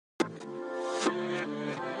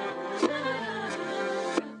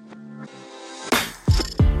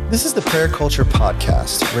This is the Prayer Culture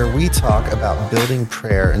Podcast, where we talk about building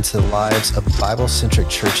prayer into the lives of Bible-centric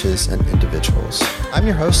churches and individuals. I'm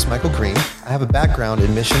your host, Michael Green. I have a background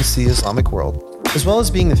in missions to the Islamic world, as well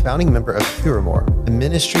as being the founding member of Puramore, a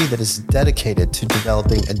ministry that is dedicated to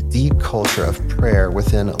developing a deep culture of prayer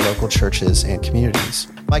within local churches and communities.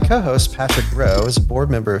 My co-host, Patrick Rowe, is a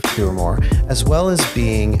board member of Puramore, as well as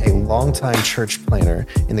being a longtime church planner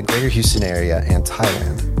in the greater Houston area and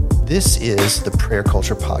Thailand. This is the Prayer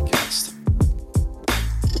Culture Podcast.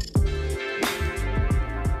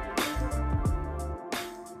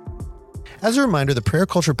 As a reminder, the Prayer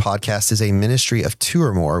Culture Podcast is a ministry of Two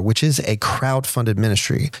or More, which is a crowd-funded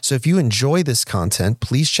ministry. So if you enjoy this content,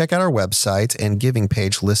 please check out our website and giving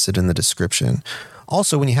page listed in the description.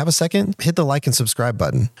 Also, when you have a second, hit the like and subscribe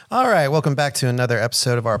button. All right, welcome back to another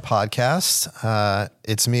episode of our podcast.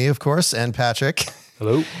 It's me, of course, and Patrick.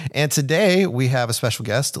 Hello. And today we have a special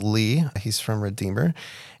guest, Lee. He's from Redeemer.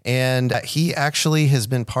 And he actually has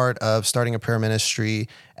been part of starting a prayer ministry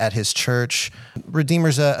at his church.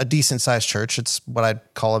 Redeemer's a decent sized church. It's what I'd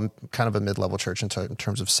call kind of a mid-level church in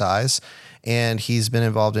terms of size. And he's been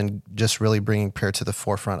involved in just really bringing prayer to the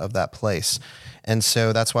forefront of that place. And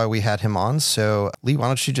so that's why we had him on. So Lee, why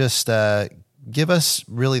don't you just give us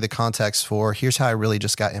really the context for here's how I really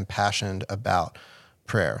just got impassioned about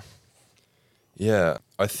prayer. Yeah,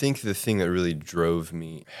 I think the thing that really drove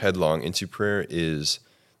me headlong into prayer is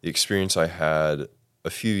the experience I had a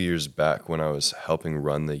few years back when I was helping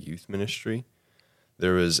run the youth ministry.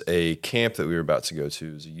 There was a camp that we were about to go to.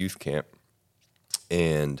 It was a youth camp.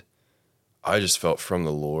 And I just felt from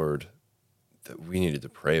the Lord that we needed to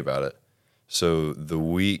pray about it. So the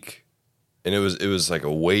week, and it was like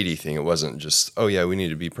a weighty thing. It wasn't just, oh yeah, we need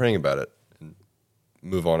to be praying about it and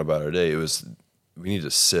move on about our day. It was, we need to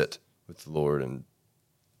sit with the Lord and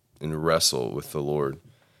wrestle with the Lord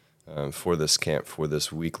for this camp, for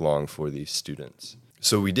this week long, for these students.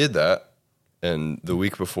 So we did that, and the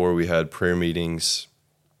week before we had prayer meetings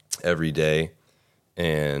every day,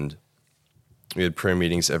 and we had prayer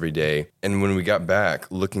meetings every day. And when we got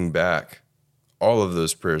back, looking back, all of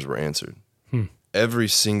those prayers were answered. Every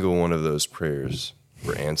single one of those prayers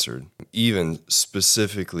were answered, even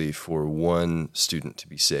specifically for one student to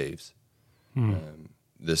be saved.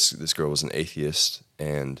 This girl was an atheist,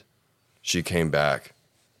 and she came back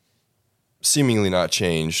seemingly not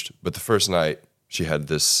changed, but the first night she had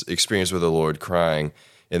this experience with the Lord crying,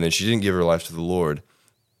 and then she didn't give her life to the Lord,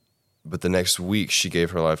 but the next week she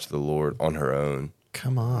gave her life to the Lord on her own.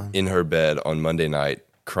 Come on. In her bed on Monday night,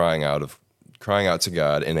 crying out to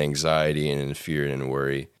God in anxiety and in fear and in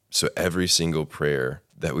worry. So every single prayer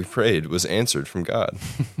that we prayed was answered from God.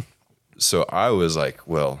 So I was like,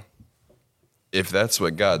 well, if that's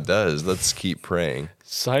what God does, let's keep praying.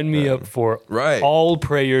 Sign me up for right. All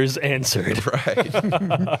prayers answered. Right.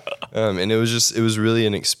 And it was really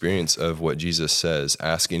an experience of what Jesus says,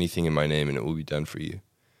 ask anything in my name and it will be done for you.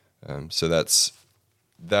 So that's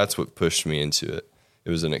what pushed me into it.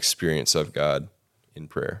 It was an experience of God in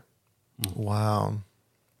prayer. Wow.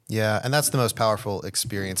 Yeah. And that's the most powerful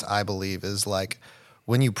experience, I believe, is like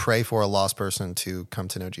when you pray for a lost person to come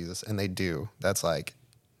to know Jesus, and they do. That's like,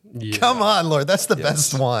 come on, Lord. That's the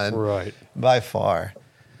best one. Right. By far.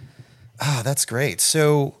 That's great.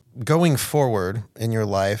 So going forward in your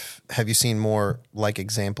life, have you seen more like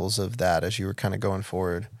examples of that as you were kind of going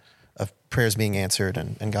forward of prayers being answered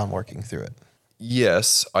and God working through it?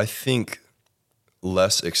 Yes. I think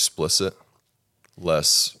less explicit,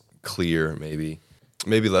 less clear, maybe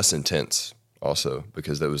less intense also,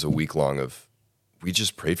 because that was a week long of, we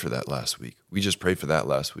just prayed for that last week. We just prayed for that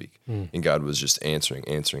last week. And God was just answering.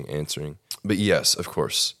 But yes, of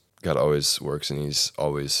course, God always works, and he's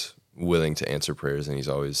always willing to answer prayers, and he's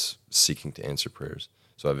always seeking to answer prayers.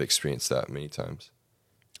 So I've experienced that many times.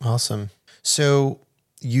 Awesome. So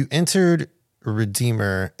you entered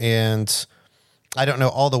Redeemer, and I don't know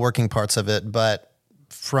all the working parts of it, but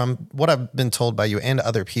from what I've been told by you and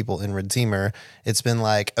other people in Redeemer, it's been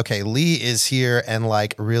like, okay, Lee is here and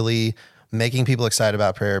like really making people excited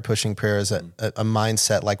about prayer, pushing prayer as a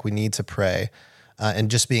mindset like we need to pray, and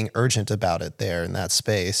just being urgent about it there in that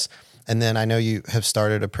space. And then I know you have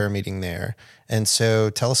started a prayer meeting there. And so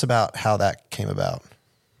tell us about how that came about.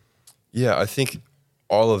 Yeah, I think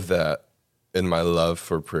all of that and my love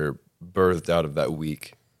for prayer birthed out of that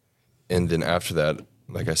week. And then after that,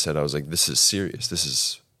 like I said, I was like, this is serious. This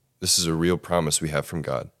is a real promise we have from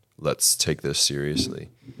God. Let's take this seriously.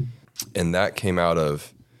 And that came out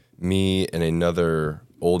of me and another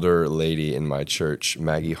older lady in my church,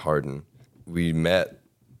 Maggie Harden. We met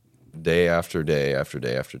day after day after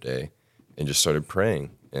day after day, and just started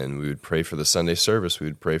praying. And we would pray for the Sunday service. We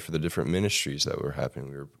would pray for the different ministries that were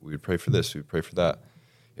happening. We would pray for this. We would pray for that.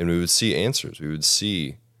 And we would see answers. We would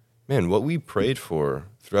see, man, what we prayed for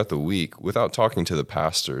throughout the week without talking to the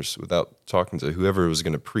pastors, without talking to whoever was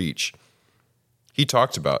going to preach. He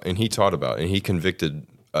talked about and he taught about and he convicted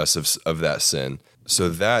us of that sin. So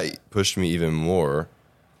that pushed me even more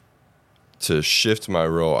to shift my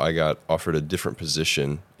role. I got offered a different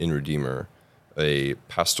position in Redeemer, a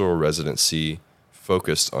pastoral residency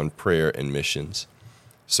focused on prayer and missions.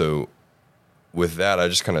 So with that, I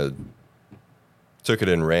just kind of took it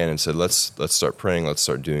and ran and said, let's start praying. Let's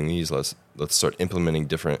start doing these. Let's start implementing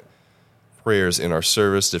different prayers in our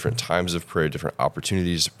service, different times of prayer, different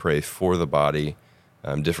opportunities to pray for the body,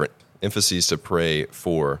 different emphases to pray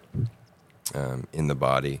for in the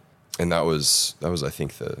body. And that was I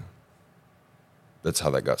think that's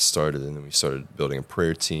how that got started. And then we started building a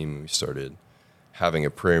prayer team. We started having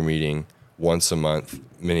a prayer meeting once a month.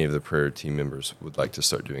 Many of the prayer team members would like to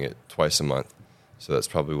start doing it twice a month. So that's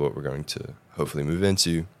probably what we're going to hopefully move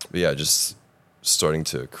into. But yeah, just starting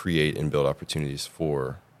to create and build opportunities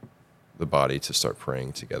for the body to start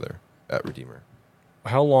praying together at Redeemer.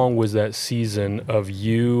 How long was that season of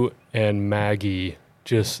you and Maggie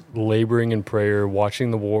just laboring in prayer,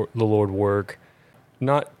 watching the Lord work,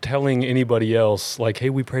 not telling anybody else, like, hey,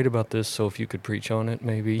 we prayed about this, so if you could preach on it,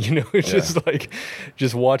 maybe, it's just like,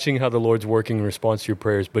 just watching how the Lord's working in response to your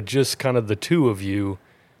prayers, but just kind of the two of you.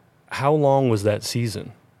 How long was that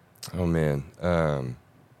season? Oh, man.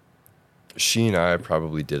 She and I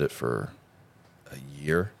probably did it for a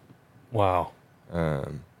year. Wow.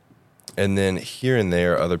 And then here and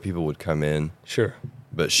there, other people would come in. Sure.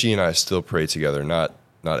 But she and I still pray together, not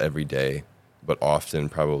every day, but often,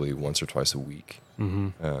 probably once or twice a week.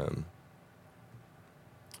 Mm-hmm.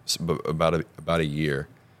 So about a year.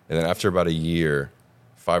 And then after about a year,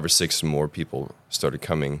 5 or 6 more people started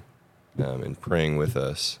coming and praying with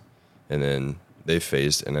us. And then they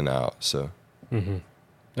phased in and out. So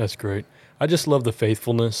That's great. I just love the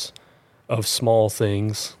faithfulness of small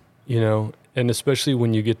things, and especially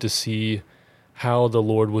when you get to see how the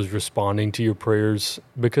Lord was responding to your prayers,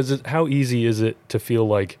 because how easy is it to feel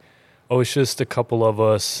like, oh, it's just a couple of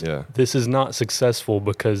us. Yeah. This is not successful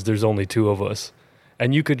because there's only 2 of us.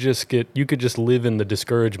 And you could just live in the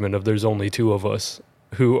discouragement of there's only 2 of us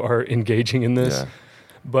who are engaging in this. Yeah.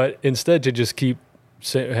 But instead to just keep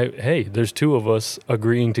saying, hey, there's 2 of us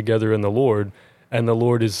agreeing together in the Lord, and the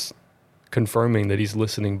Lord is confirming that he's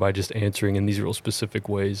listening by just answering in these real specific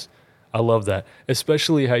ways. I love that.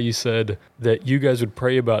 Especially how you said that you guys would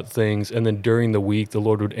pray about things, and then during the week, the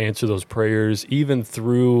Lord would answer those prayers, even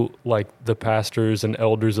through like the pastors and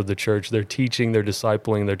elders of the church. They're teaching, they're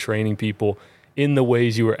discipling, they're training people in the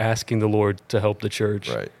ways you were asking the Lord to help the church.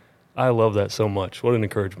 Right. I love that so much. What an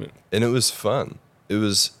encouragement. And it was fun. It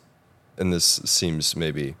was, and this seems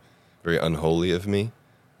maybe very unholy of me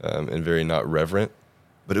and very not reverent,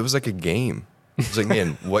 but it was like a game. It's like,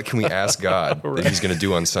 man, what can we ask God that he's going to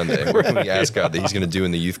do on Sunday? What can we ask God that he's going to do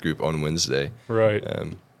in the youth group on Wednesday? Right.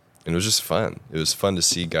 And it was just fun. It was fun to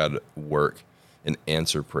see God work and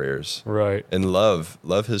answer prayers. Right. And love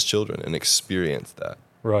his children and experience that.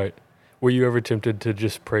 Right. Were you ever tempted to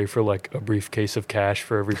just pray for like a briefcase of cash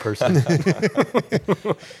for every person?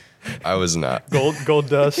 I was not. Gold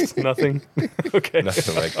dust, nothing? Okay.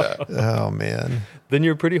 Nothing like that. Oh, man. Then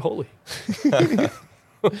you're pretty holy.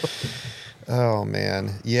 Oh,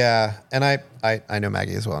 man. Yeah. And I know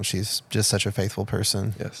Maggie as well, and she's just such a faithful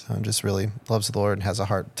person. Yes. Just really loves the Lord and has a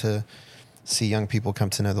heart to see young people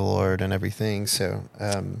come to know the Lord and everything. So,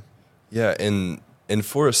 yeah. And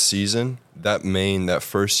for a season, that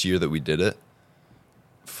first year that we did it,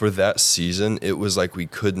 for that season, it was like we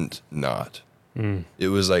couldn't not. It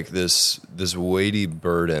was like this weighty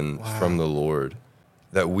burden from the Lord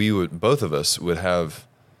that both of us would have,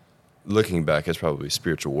 looking back, it's probably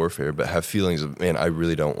spiritual warfare, but have feelings of, man, I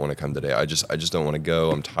really don't want to come today. I just don't want to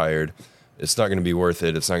go. I'm tired. It's not going to be worth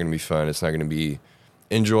it. It's not going to be fun. It's not going to be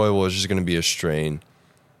enjoyable. It's just going to be a strain.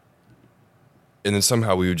 And then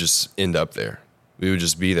somehow we would just end up there. We would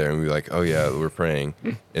just be there and we'd be like, oh yeah, we're praying.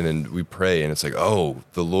 And then we pray and it's like, oh,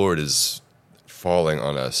 the Lord is falling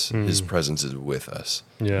on us. His presence is with us.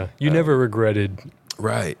 Yeah. You never regretted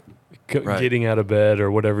Right. getting out of bed or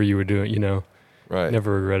whatever you were doing, Right.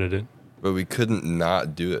 Never regretted it. But we couldn't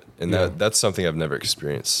not do it. And that's something I've never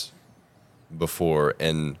experienced before.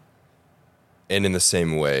 And in the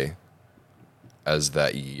same way as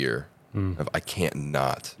that year of I can't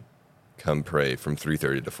not come pray from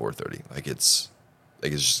 3:30 to 4:30.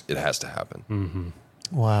 It has to happen. Mm-hmm.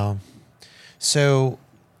 wow. So,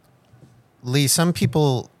 Lee, some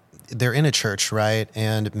people, they're in a church, right?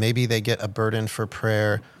 And maybe they get a burden for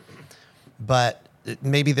prayer, but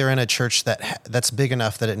maybe they're in a church that's big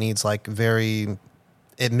enough that it needs like very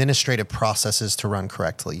administrative processes to run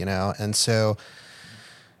correctly, you know? And so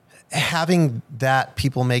having that,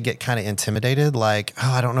 people may get kind of intimidated, like,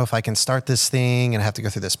 oh, I don't know if I can start this thing and have to go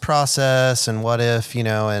through this process. And what if, you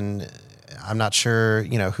know, and I'm not sure,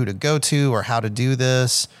 you know, who to go to or how to do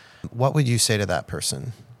this. What would you say to that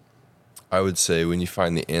person? I would say, when you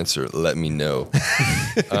find the answer, let me know.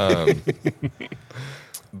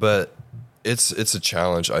 But it's a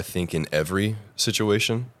challenge, I think, in every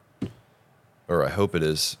situation, or I hope it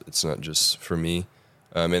is. It's not just for me.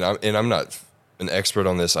 And I'm not an expert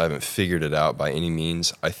on this. I haven't figured it out by any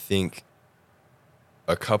means. I think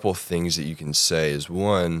a couple things that you can say is,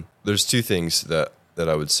 one, there's two things that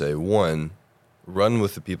I would say. One, run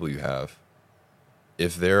with the people you have.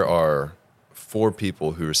 If there are 4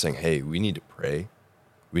 people who are saying, hey, we need to pray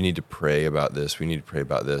about this, we need to pray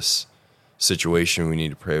about this situation, we need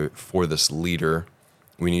to pray for this leader,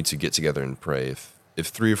 we need to get together and pray. If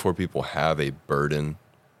 3 or 4 people have a burden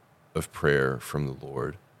of prayer from the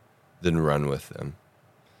Lord, then run with them.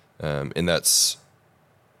 And that's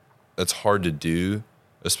hard to do,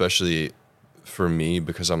 especially for me,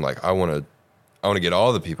 because I'm like, I want to get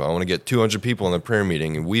all the people. I want to get 200 people in the prayer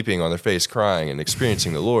meeting and weeping on their face, crying and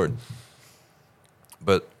experiencing the Lord.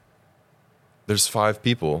 But there's 5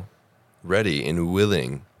 people ready and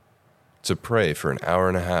willing to pray for an hour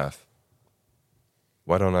and a half.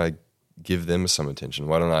 Why don't I give them some attention?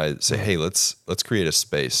 Why don't I say, hey, let's create a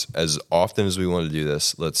space. As often as we want to do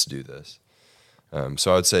this, let's do this.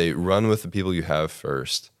 So I would say run with the people you have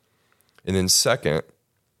first. And then second,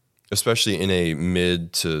 especially in a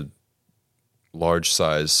mid to large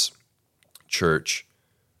size church,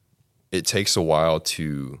 it takes a while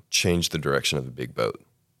to change the direction of a big boat.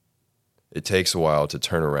 It takes a while to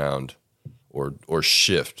turn around or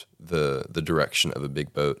shift the direction of a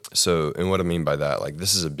big boat. So, and what I mean by that, like,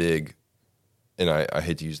 this is a big, and I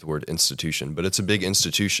hate to use the word institution, but it's a big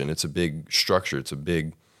institution. It's a big structure. It's a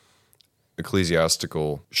big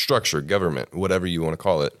ecclesiastical structure, government, whatever you want to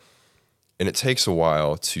call it. And it takes a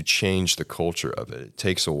while to change the culture of it. It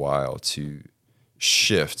takes a while to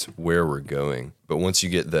shift where we're going. But once you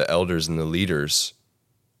get the elders and the leaders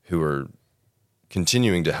who are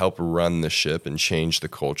continuing to help run the ship and change the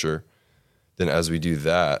culture, then as we do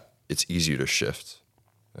that, it's easier to shift.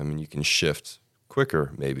 I mean, you can shift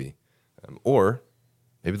quicker maybe, or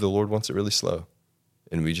maybe the Lord wants it really slow,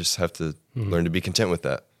 and we just have to learn to be content with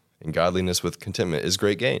that. And godliness with contentment is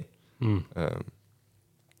great gain.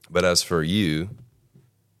 But as for you,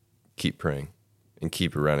 keep praying and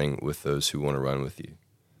keep running with those who want to run with you.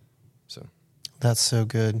 So that's so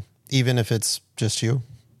good. Even if it's just you.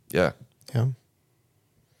 Yeah. Yeah.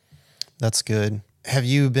 That's good. Have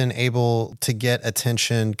you been able to get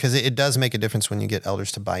attention? Because it does make a difference when you get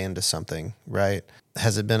elders to buy into something, right?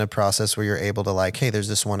 Has it been a process where you're able to, like, hey, there's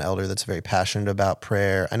this one elder that's very passionate about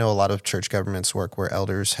prayer? I know a lot of church governments work where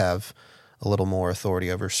elders have a little more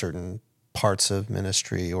authority over certain parts of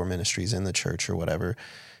ministry or ministries in the church or whatever.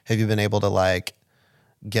 Have you been able to, like,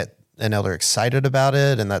 get an elder excited about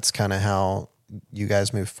it, and that's kind of how you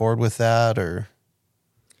guys move forward with that? Or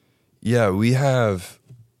yeah, we have,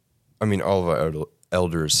 I mean, all of our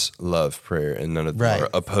elders love prayer, and none of them are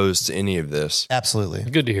opposed to any of this. Absolutely.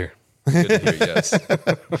 Good to hear. Good to hear, yes.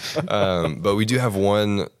 But we do have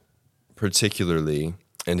one particularly,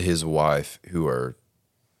 and his wife, who are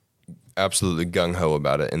absolutely gung-ho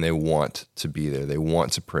about it, and they want to be there. They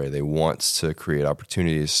want to pray. They want to create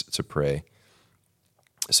opportunities to pray.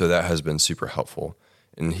 So that has been super helpful.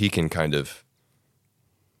 And he can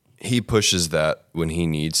he pushes that when he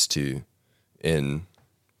needs to. And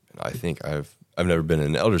I think I've never been in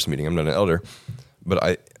an elders meeting. I'm not an elder,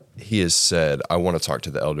 but he has said, I want to talk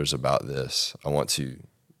to the elders about this.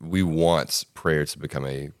 We want prayer to become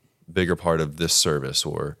a bigger part of this service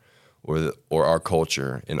or our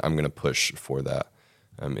culture, and I'm going to push for that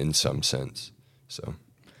in some sense. So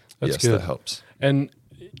that's yes, good. that helps. And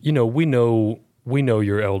we know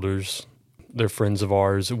your elders. They're friends of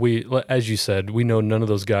ours. As you said, we know none of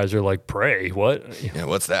those guys are like, pray. What? Yeah,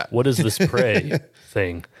 what's that? What is this pray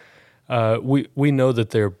thing? We know that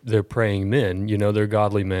they're praying men. They're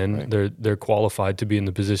godly men. Right. They're qualified to be in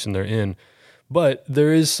the position they're in. But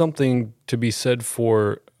there is something to be said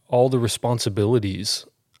for all the responsibilities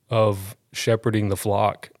of shepherding the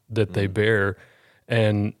flock that they bear,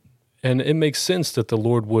 and it makes sense that the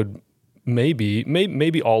Lord would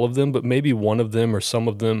maybe all of them, but maybe one of them or some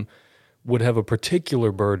of them would have a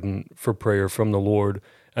particular burden for prayer from the Lord,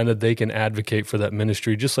 and that they can advocate for that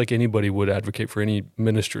ministry just like anybody would advocate for any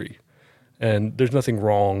ministry. And there's nothing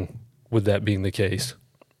wrong with that being the case.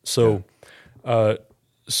 So,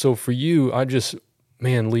 so for you,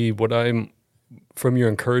 Lee, from your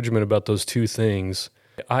encouragement about those two things,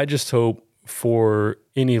 I just hope for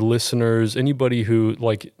any listeners, anybody who,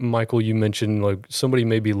 like Michael, you mentioned, like somebody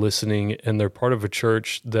may be listening and they're part of a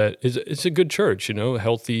church that it's a good church,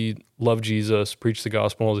 healthy, love Jesus, preach the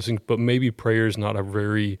gospel, all these things, but maybe prayer is not a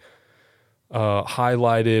very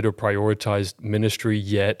highlighted or prioritized ministry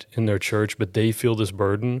yet in their church, but they feel this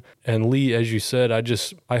burden. And Lee, as you said,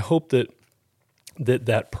 I hope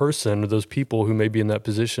that person or those people who may be in that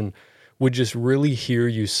position would just really hear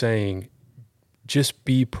you saying, just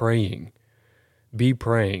be praying. Be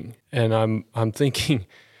praying. And I'm thinking,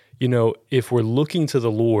 if we're looking to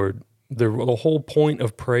the Lord, the whole point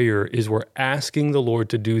of prayer is we're asking the Lord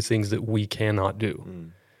to do things that we cannot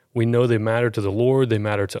do. We know they matter to the Lord, they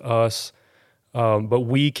matter to us, but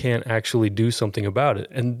we can't actually do something about it.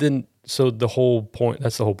 And then, that's the whole point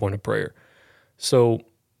of prayer. So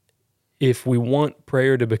if we want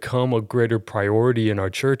prayer to become a greater priority in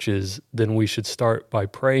our churches, then we should start by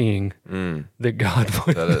praying that God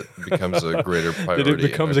would, that it becomes a greater priority. That it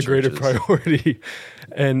becomes a greater priority.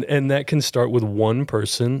 And that can start with one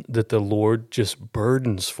person that the Lord just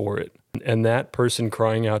burdens for it. And that person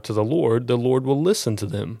crying out to the Lord will listen to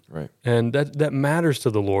them. Right. And that matters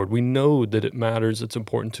to the Lord. We know that it matters. It's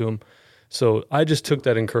important to him. So I just took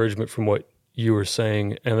that encouragement from what you were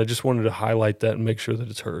saying, and I just wanted to highlight that and make sure that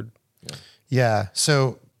it's heard. Yeah.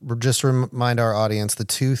 So just remind our audience, the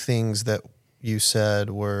two things that you said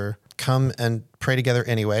were come and pray together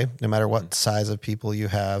anyway, no matter what size of people you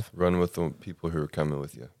have. Run with the people who are coming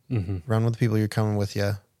with you. Mm-hmm. Run with the people who are coming with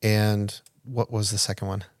you. And what was the second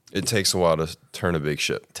one? It takes a while to turn a big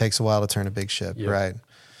ship. Takes a while to turn a big ship. Yep. Right.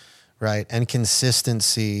 Right. And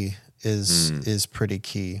consistency is pretty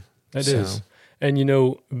key. It is.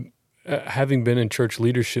 And having been in church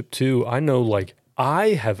leadership too, I know I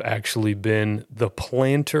have actually been the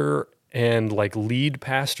planter and lead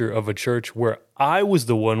pastor of a church where I was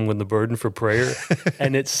the one with the burden for prayer,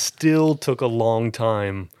 and it still took a long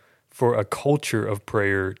time for a culture of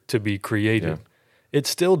prayer to be created. Yeah. It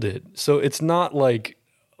still did. So it's not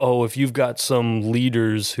if you've got some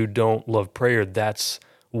leaders who don't love prayer, that's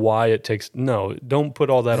why it takes. No, don't put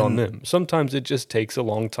all that on them. Sometimes it just takes a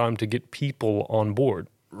long time to get people on board.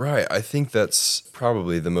 Right. I think that's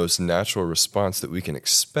probably the most natural response that we can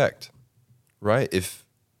expect, right? If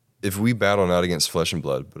we battle not against flesh and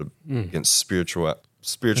blood, but against spiritual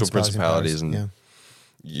principalities and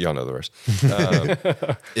y'all know the rest.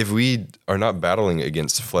 If we are not battling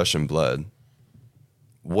against flesh and blood,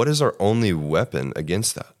 what is our only weapon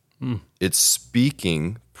against that? It's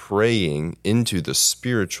speaking, praying into the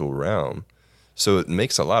spiritual realm. So it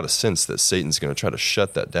makes a lot of sense that Satan's going to try to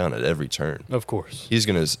shut that down at every turn. Of course. He's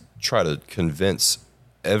going to try to convince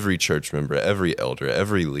every church member, every elder,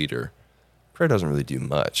 every leader, prayer doesn't really do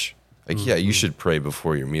much. Yeah, you should pray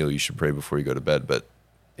before your meal. You should pray before you go to bed. But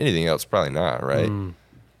anything else, probably not, right?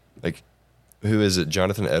 Who is it?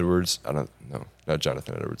 Jonathan Edwards? I don't know. Not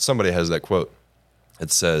Jonathan Edwards. Somebody has that quote.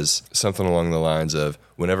 It says something along the lines of,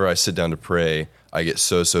 whenever I sit down to pray, I get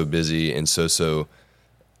so busy and so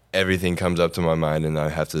everything comes up to my mind and I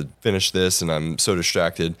have to finish this and I'm so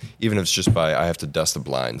distracted, even if it's just I have to dust the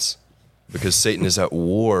blinds, because Satan is at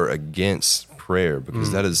war against prayer,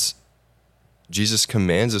 because that is, Jesus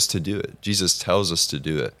commands us to do it. Jesus tells us to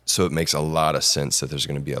do it. So it makes a lot of sense that there's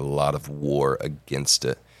going to be a lot of war against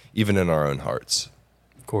it, even in our own hearts.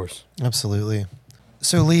 Of course. Absolutely.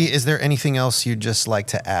 So Lee, is there anything else you'd just like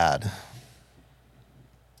to add?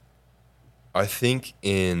 I think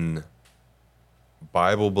in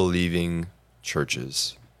Bible-believing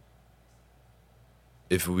churches,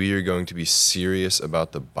 if we are going to be serious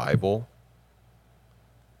about the Bible,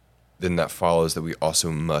 then that follows that we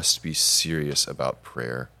also must be serious about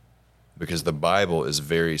prayer, because the Bible is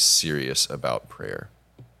very serious about prayer.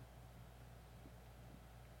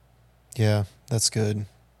 Yeah, that's good.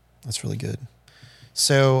 That's really good.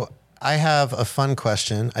 So I have a fun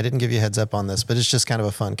question. I didn't give you a heads up on this, but it's just kind of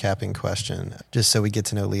a fun capping question, just so we get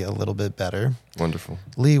to know Lee a little bit better. Wonderful.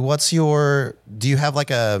 Lee, do you have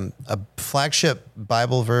a flagship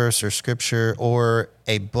Bible verse or scripture or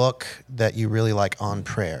a book that you really like on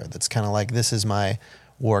prayer that's kind of this is my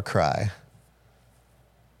war cry?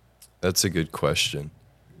 That's a good question.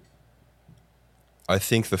 I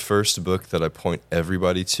think the first book that I point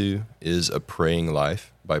everybody to is A Praying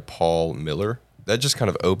Life by Paul Miller. That just kind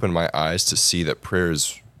of opened my eyes to see that prayer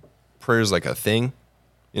is like a thing,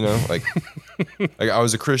 I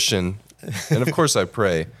was a Christian and of course I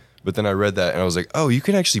pray, but then I read that and I was like, oh, you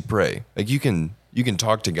can actually pray. You can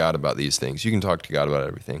talk to God about these things. You can talk to God about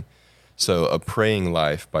everything. So A Praying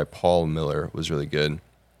Life by Paul Miller was really good.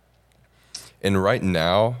 And right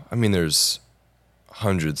now, I mean, there's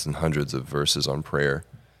hundreds and hundreds of verses on prayer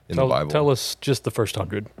in the Bible. Tell us just the first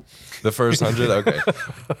 100. The first 100? Okay.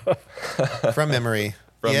 From memory.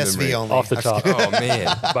 From ESV memory. only. Off the top. Oh,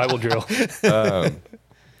 man. Bible drill.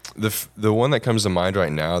 The one that comes to mind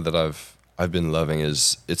right now that I've been loving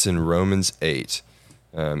it's in Romans 8.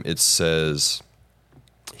 It says,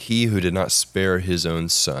 "He who did not spare his own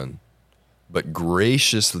son, but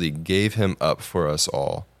graciously gave him up for us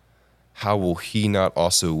all, how will he not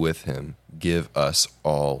also with him give us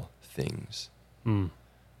all things?"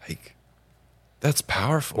 Like, that's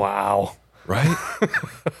powerful. Wow. Right?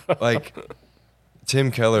 Like,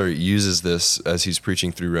 Tim Keller uses this as he's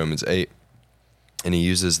preaching through Romans 8, and he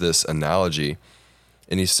uses this analogy,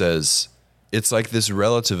 and he says, it's like this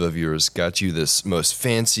relative of yours got you this most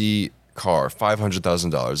fancy car,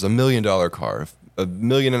 $500,000, $1 million car, $1.5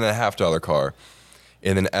 million car,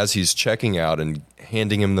 and then as he's checking out and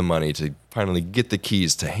handing him the money to finally get the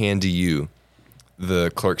keys to hand to you,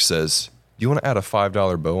 the clerk says, "Do you want to add a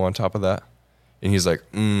 $5 bow on top of that?" And he's like,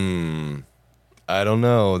 I don't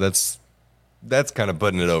know. That's kind of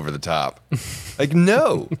putting it over the top. Like,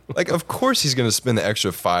 no. Like, of course he's going to spend the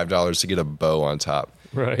extra $5 to get a bow on top.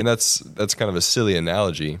 Right. And that's kind of a silly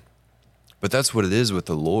analogy. But that's what it is with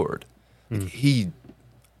the Lord. Like,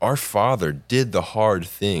 our Father did the hard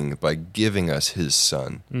thing by giving us his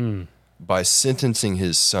son, by sentencing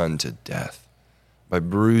his son to death, by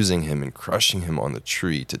bruising him and crushing him on the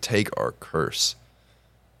tree to take our curse,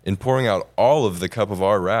 and pouring out all of the cup of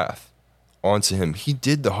our wrath onto him. He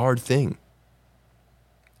did the hard thing.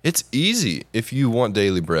 It's easy if you want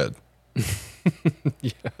daily bread.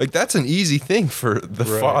 Yeah. Like, that's an easy thing for the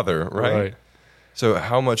Father, right? So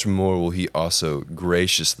how much more will he also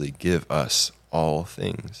graciously give us all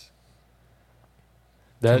things?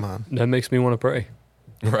 That makes me want to pray.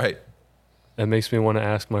 Right. That makes me want to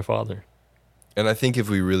ask my Father. And I think if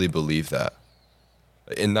we really believe that,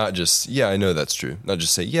 and not just, yeah, I know that's true, not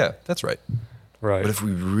just say, yeah, that's right. Right. But if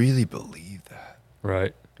we really believe that.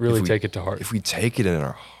 Right. Really take it to heart. If we take it in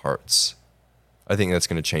our hearts, I think that's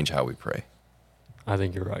going to change how we pray. I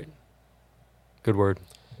think you're right. Good word.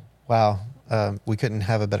 Wow. We couldn't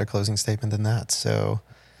have a better closing statement than that. So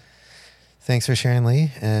thanks for sharing,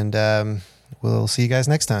 Lee. And we'll see you guys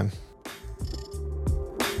next time.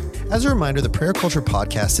 As a reminder, the Prayer Culture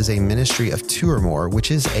Podcast is a ministry of Two or More, which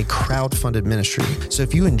is a crowd-funded ministry. So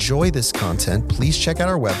if you enjoy this content, please check out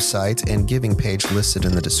our website and giving page listed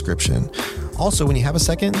in the description. Also, when you have a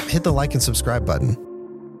second, hit the like and subscribe button.